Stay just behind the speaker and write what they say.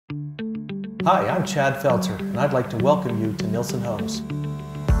Hi, I'm Chad Felter, and I'd like to welcome you to Nilson Homes.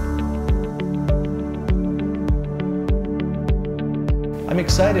 I'm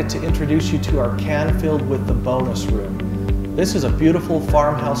excited to introduce you to our Canfield with the bonus room. This is a beautiful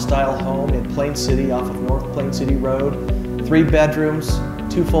farmhouse-style home in Plain City off of North Plain City Road. 3 bedrooms,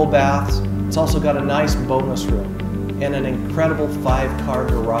 2 full baths. It's also got a nice bonus room and an incredible 5-car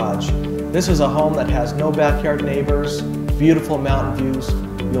garage. This is a home that has no backyard neighbors, beautiful mountain views.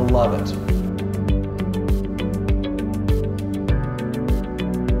 You'll love it.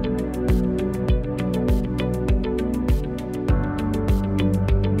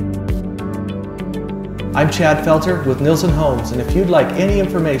 I'm Chad Felter with Nilson Homes, and if you'd like any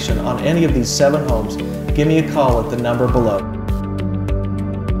information on any of these 7 homes, give me a call at the number below.